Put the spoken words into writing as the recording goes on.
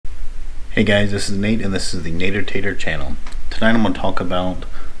Hey guys, this is Nate and this is the Nader Tater channel. Tonight I'm going to talk about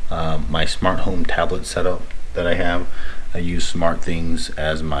my smart home tablet setup that I have. I use Smartthings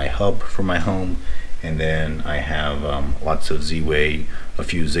as my hub for my home, and then I have lots of Z-Way, a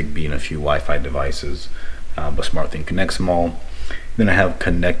few Zigbee, and a few Wi-Fi devices, but Smartthing connects them all. Then I have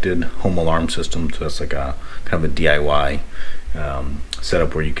Konnected home alarm system, so that's like a kind of a DIY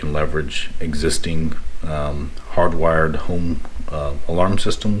setup where you can leverage existing hardwired home alarm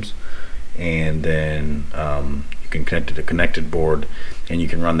systems, and then you can connect it to a connected board, and you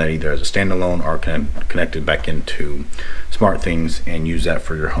can run that either as a standalone or connected back into Smartthings and use that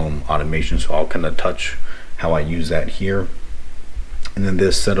for your home automation. So I'll kind of touch how I use that here. And then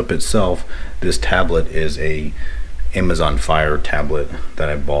this setup itself, this tablet is a Amazon Fire tablet that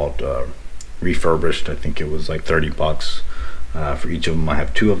I bought refurbished. I think it was like 30 bucks for each of them. I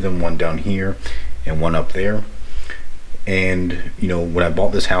have two of them, one down here and one up there. And you know, when I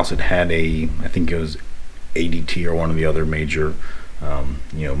bought this house, it had I think it was ADT or one of the other major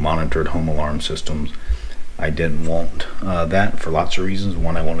monitored home alarm systems. I didn't want that for lots of reasons.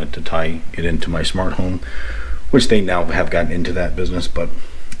 One, I wanted to tie it into my smart home, which they now have gotten into that business. But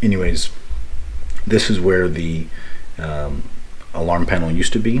anyways, this is where the alarm panel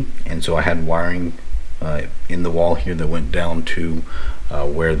used to be, and so I had wiring in the wall here that went down to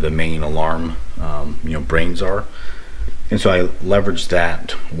where the main alarm brains are. And so I leveraged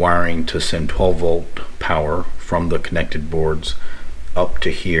that wiring to send 12-volt power from the connected boards up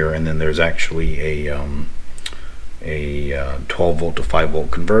to here, and then there's actually a 12-volt to 5-volt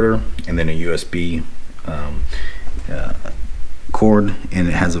converter, and then a USB cord, and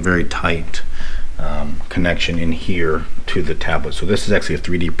it has a very tight connection in here to the tablet. So this is actually a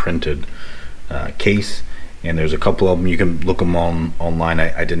 3D printed case, and there's a couple of them. You can look them online.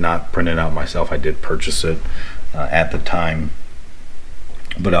 I did not print it out myself. I did purchase it at the time,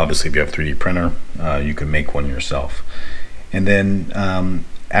 but obviously if you have a 3D printer, you can make one yourself. And then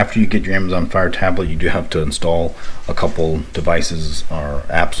after you get your Amazon Fire tablet, you do have to install a couple devices or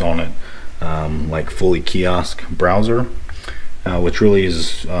apps on it, like Fully Kiosk Browser, which really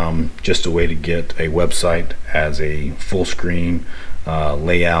is just a way to get a website as a full screen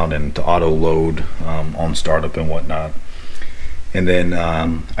layout and to auto load on startup and whatnot. And then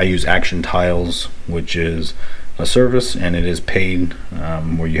I use ActionTiles, which is a service, and it is paid,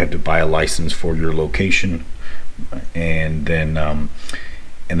 where you have to buy a license for your location, and then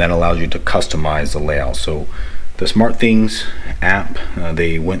and that allows you to customize the layout. So the Smartthings app,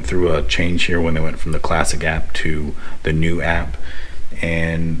 they went through a change here when they went from the classic app to the new app,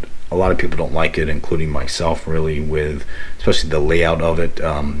 and a lot of people don't like it, including myself, really, with especially the layout of it.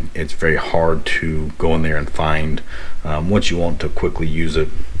 It's very hard to go in there and find what you want to quickly use it.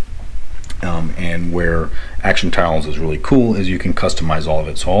 And where ActionTiles is really cool is you can customize all of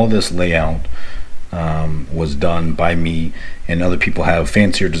it. So all of this layout was done by me, and other people have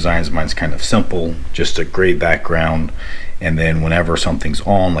fancier designs. Mine's kind of simple, just a gray background, and then whenever something's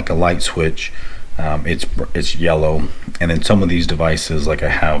on, like a light switch, it's yellow. And then some of these devices, like I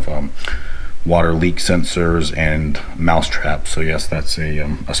have water leak sensors and mouse traps. So yes, that's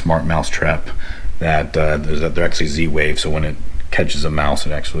a smart mouse trap that they're actually Z-Wave, so when it catches a mouse,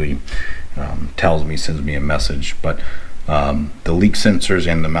 it actually tells me, sends me a message. But the leak sensors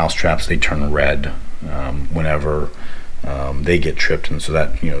and the mouse traps, they turn red whenever they get tripped, and so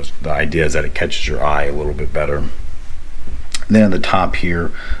that, the idea is that it catches your eye a little bit better. And then at the top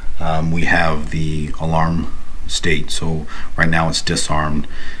here, we have the alarm state. So right now it's disarmed,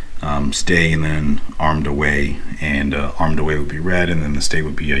 stay, and then armed away, and armed away would be red, and then the stay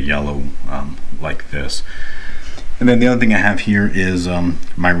would be a yellow, like this. And then the other thing I have here is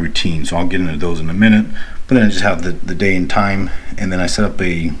my routine, so I'll get into those in a minute. But then I just have the day and time, and then I set up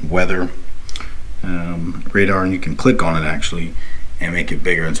a weather radar, and you can click on it actually and make it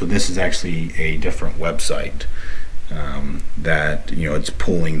bigger. And so this is actually a different website that it's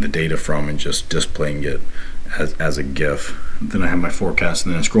pulling the data from and just displaying it as a GIF. Then I have my forecast,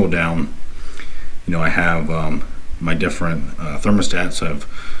 and then I scroll down. I have my different thermostats. I have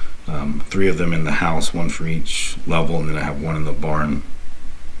 3 of them in the house, 1 for each level, and then I have 1 in the barn.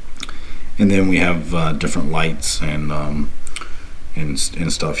 And then we have different lights and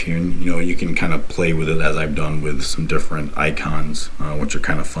stuff here. And you can kind of play with it, as I've done with some different icons, which are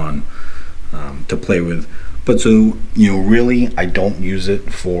kind of fun to play with. But so really, I don't use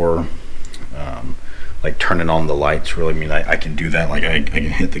it for like turning on the lights. Really, I mean, I can do that. Like I can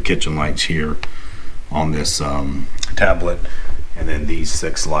hit the kitchen lights here on this tablet, and then these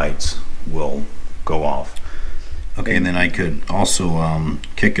 6 lights will go off. And then I could also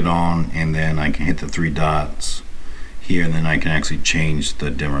kick it on, and then I can hit the 3 dots here, and then I can actually change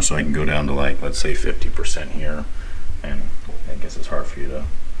the dimmer, so I can go down to, like, let's say 50% here, and I guess it's hard for you to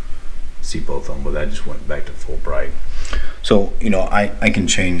see both of them, but that just went back to full bright. So, you know, I can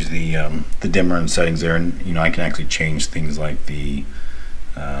change the dimmer and settings there, and, you know, I can actually change things like the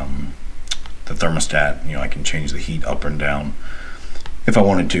thermostat. You know, I can change the heat up and down if I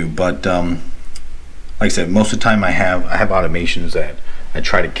wanted to, but like I said, most of the time I have automations that I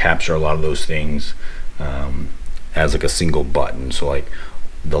try to capture a lot of those things as like a single button. So like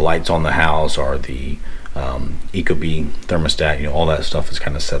the lights on the house, or the Ecobee thermostat, you know, all that stuff is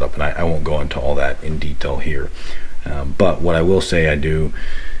kind of set up, and I won't go into all that in detail here. But what I will say I do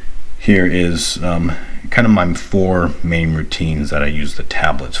here is kind of my 4 main routines that I use the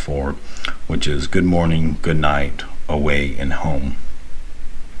tablets for, which is good morning, good night, away, and home.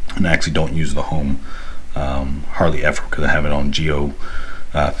 And I actually don't use the home hardly ever, because I have it on geo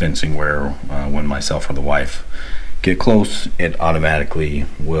fencing, where when myself or the wife get close, it automatically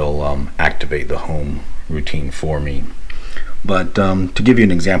will activate the home routine for me. But to give you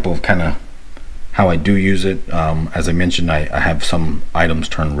an example of kind of how I do use it, as I mentioned, I have some items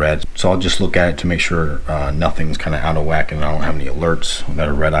turn red, so I'll just look at it to make sure nothing's kind of out of whack and I don't have any alerts that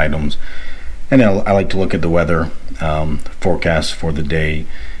are red items. And then I like to look at the weather forecast for the day.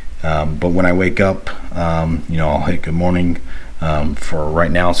 But when I wake up, you know, I'll hit good morning. For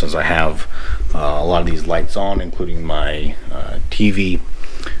right now, since I have a lot of these lights on, including my TV,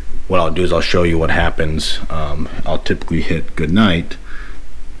 what I'll do is I'll show you what happens. I'll typically hit good night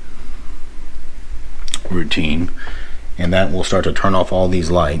routine, and that will start to turn off all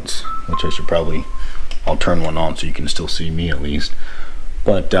these lights, which I'll turn one on so you can still see me at least.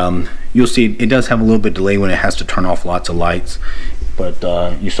 But you'll see it does have a little bit of delay when it has to turn off lots of lights. But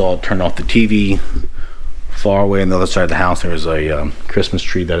you saw it turn off the TV. Far away on the other side of the house, there's a Christmas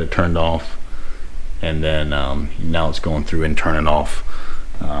tree that it turned off, and then now it's going through and turning off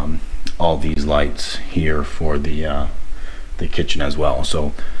all these lights here for the kitchen as well.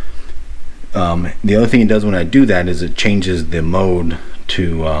 So the other thing it does when I do that is it changes the mode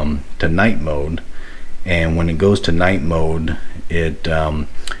to night mode, and when it goes to night mode, it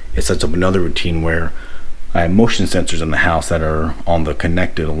sets up another routine where I have motion sensors in the house that are on the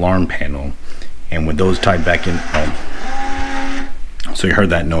Konnected alarm panel, and with those tied back in, so you heard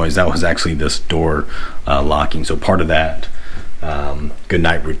that noise, that was actually this door locking. So part of that good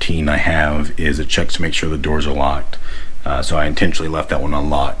night routine I have is it checks to make sure the doors are locked. So I intentionally left that one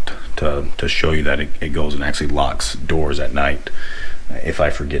unlocked to show you that it goes and actually locks doors at night if I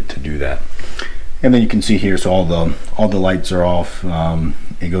forget to do that. And then you can see here, so all the lights are off.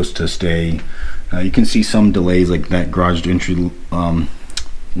 It goes to stay. You can see some delays, like that garage entry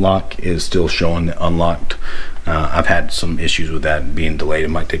lock is still showing unlocked. I've had some issues with that being delayed. It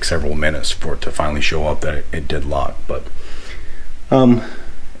might take several minutes for it to finally show up that it did lock. But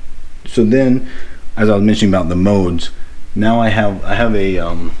so then, as I was mentioning about the modes, now I have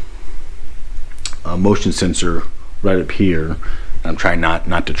a motion sensor right up here. I'm trying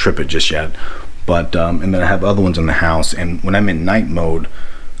not to trip it just yet, but and then I have other ones in the house. And when I'm in night mode,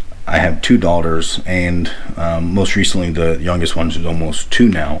 I have 2 daughters, and most recently the youngest one is almost 2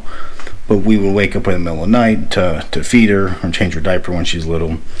 now. But we will wake up in the middle of the night to feed her or change her diaper when she's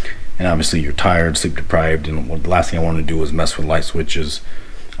little, and obviously you're tired, sleep deprived, and the last thing I wanted to do was mess with light switches.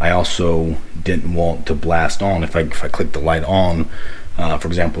 I also didn't want to blast on. If I click the light on, for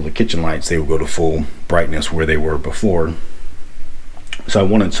example the kitchen lights, they would go to full brightness where they were before. So I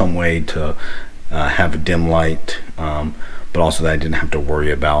wanted some way to have a dim light, but also that I didn't have to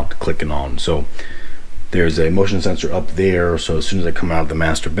worry about clicking on. So there's a motion sensor up there, so as soon as I come out of the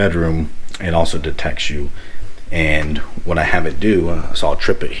master bedroom, it also detects you. And what I have it do, so I'll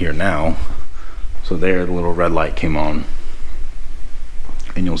trip it here now. So there, the little red light came on,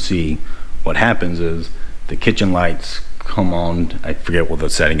 and you'll see what happens is the kitchen lights come on. I forget what the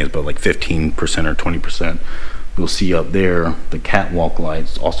setting is, but like 15% or 20%. You'll see up there the catwalk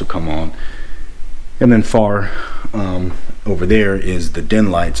lights also come on, and then far over there is the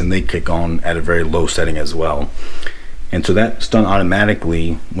den lights, and they kick on at a very low setting as well. And so that's done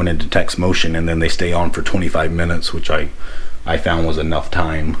automatically when it detects motion, and then they stay on for 25 minutes, which I found was enough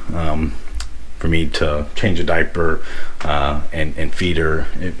time for me to change a diaper and feed her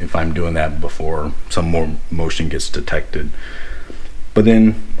if I'm doing that before some more motion gets detected. But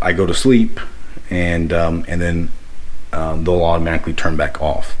then I go to sleep, and then they'll automatically turn back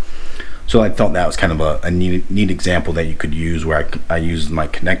off. So I thought that was kind of a neat example that you could use, where I use my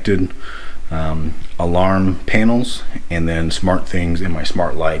Konnected alarm panels and then Smartthings and my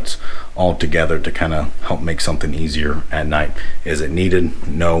smart lights all together to kind of help make something easier at night. Is it needed?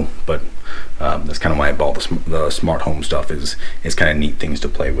 No, but that's kind of why I bought the smart home stuff. Is kind of neat things to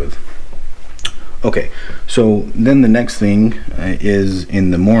play with. Okay, so then the next thing is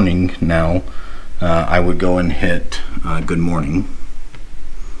in the morning. Now I would go and hit good morning,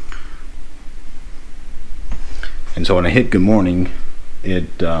 and so when I hit good morning, it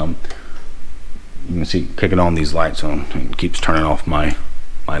you can see kicking on these lights, so it keeps turning off my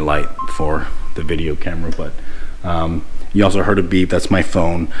light for the video camera. But you also heard a beep. That's my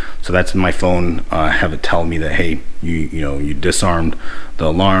phone. So that's my phone. Have it tell me that, hey, you disarmed the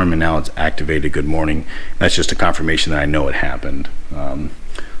alarm and now it's activated good morning. That's just a confirmation that I know it happened. So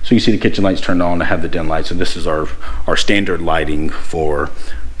you see the kitchen lights turned on. I have the dim lights, and this is our standard lighting for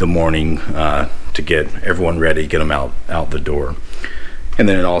the morning to get everyone ready, get them out the door. And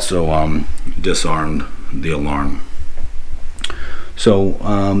then it also disarmed the alarm. So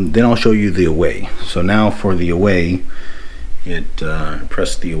then I'll show you the away. So now for the away,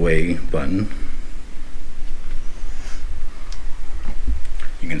 press the away button.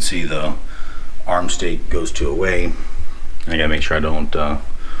 You can see the arm state goes to away. I gotta make sure I don't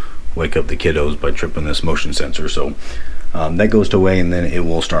wake up the kiddos by tripping this motion sensor. So that goes to away, and then it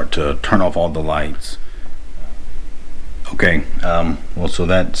will start to turn off all the lights. Okay, well, so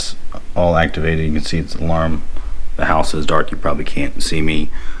that's all activated. You can see it's alarm. The house is dark, you probably can't see me,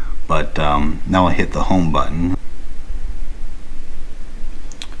 but now I hit the home button.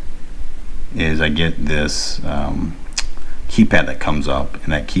 I get this keypad that comes up,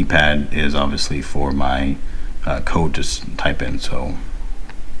 and that keypad is obviously for my code to type in. So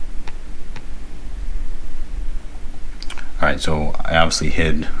alright, so I obviously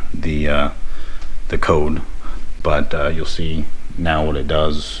hid the code, but you'll see now what it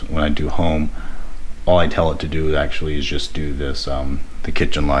does when I do home. All I tell it to do actually is just do this, the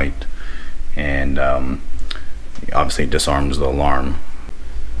kitchen light, and obviously it disarms the alarm.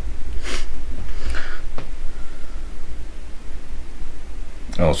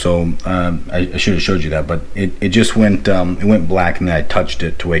 Oh, so I should have showed you that, but it just went black, and then I touched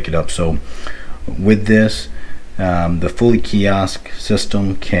it to wake it up. So with this, the fully kiosk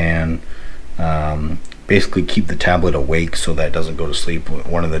system can basically keep the tablet awake so that it doesn't go to sleep.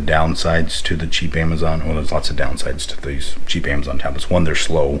 One of the downsides to the cheap Amazon, well, there's lots of downsides to these cheap Amazon tablets. One, they're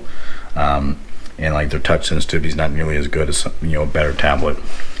slow, and like their touch sensitivity is not nearly as good as a better tablet.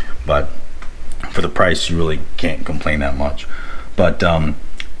 But for the price, you really can't complain that much. But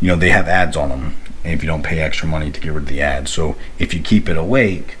they have ads on them, and if you don't pay extra money to get rid of the ads, so if you keep it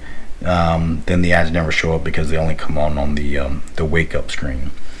awake, then the ads never show up because they only come on the wake up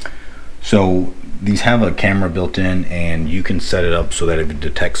screen. So these have a camera built in, and you can set it up so that if it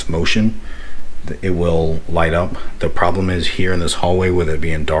detects motion, it will light up. The problem is here in this hallway, with it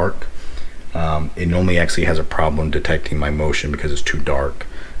being dark, it normally actually has a problem detecting my motion because it's too dark.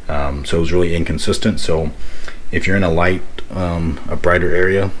 So it was really inconsistent. So if you're in a brighter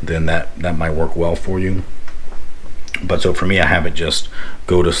area, then that might work well for you. But so for me, I have it just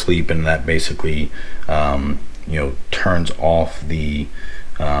go to sleep, and that basically turns off the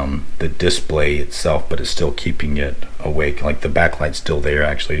display itself, but it's still keeping it awake. Like the backlight's still there,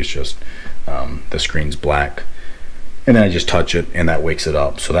 actually, it's just the screen's black, and then I just touch it and that wakes it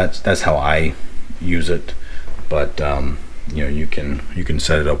up. So that's how I use it. But you can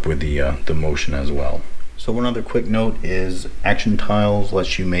set it up with the motion as well. So one other quick note is ActionTiles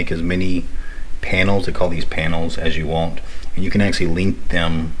lets you make as many panels, they call these panels, as you want, and you can actually link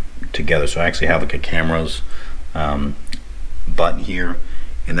them together. So I actually have like a cameras button here,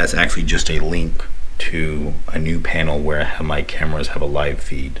 and that's actually just a link to a new panel where my cameras have a live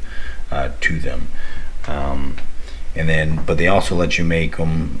feed to them. But they also let you make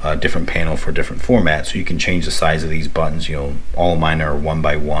them a different panel for different formats, so you can change the size of these buttons. All of mine are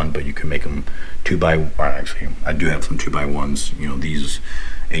 1x1, but you can make them 2x, or actually I do have some 2x1s. These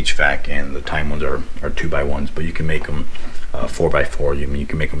HVAC and the time ones are 2x1s, but you can make them 4x4. You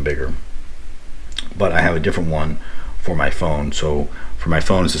can make them bigger. But I have a different one for my phone. So for my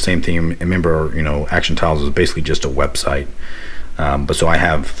phone, it's the same thing. Remember, ActionTiles is basically just a website. But so I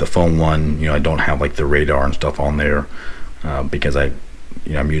have the phone one. I don't have like the radar and stuff on there because I'm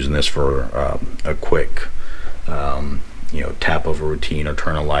using this for a quick tap of a routine or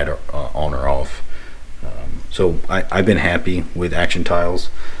turn a light on or off. So I've been happy with ActionTiles.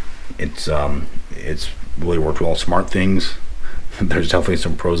 It's really worked well. Smartthings, there's definitely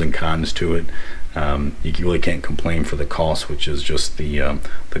some pros and cons to it. You really can't complain for the cost, which is just the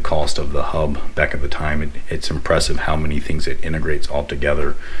cost of the hub back at the time. It's impressive how many things it integrates all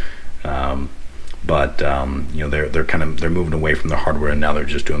together. But they're moving away from the hardware, and now they're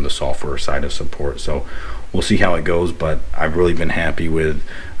just doing the software side of support. So we'll see how it goes, but I've really been happy with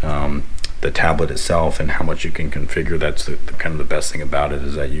the tablet itself and how much you can configure. That's the kind of the best thing about it,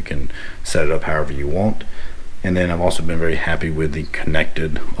 is that you can set it up however you want. And then I've also been very happy with the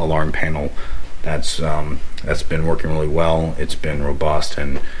Konnected alarm panel. That's been working really well. It's been robust,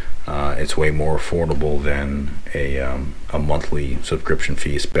 and it's way more affordable than a monthly subscription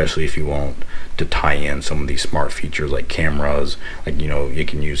fee, especially if you want to tie in some of these smart features like cameras. Like, you know, you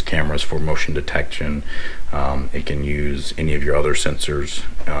can use cameras for motion detection. It can use any of your other sensors,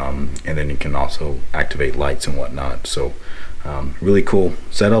 and then you can also activate lights and whatnot. So really cool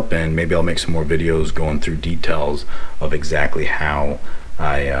setup, and maybe I'll make some more videos going through details of exactly how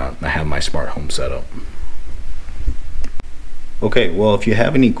I have my smart home set up. Okay, well, if you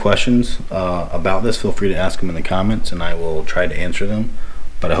have any questions about this, feel free to ask them in the comments, and I will try to answer them.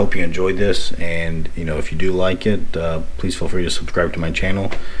 But I hope you enjoyed this, and you know, if you do like it, please feel free to subscribe to my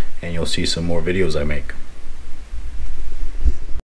channel, and you'll see some more videos I make.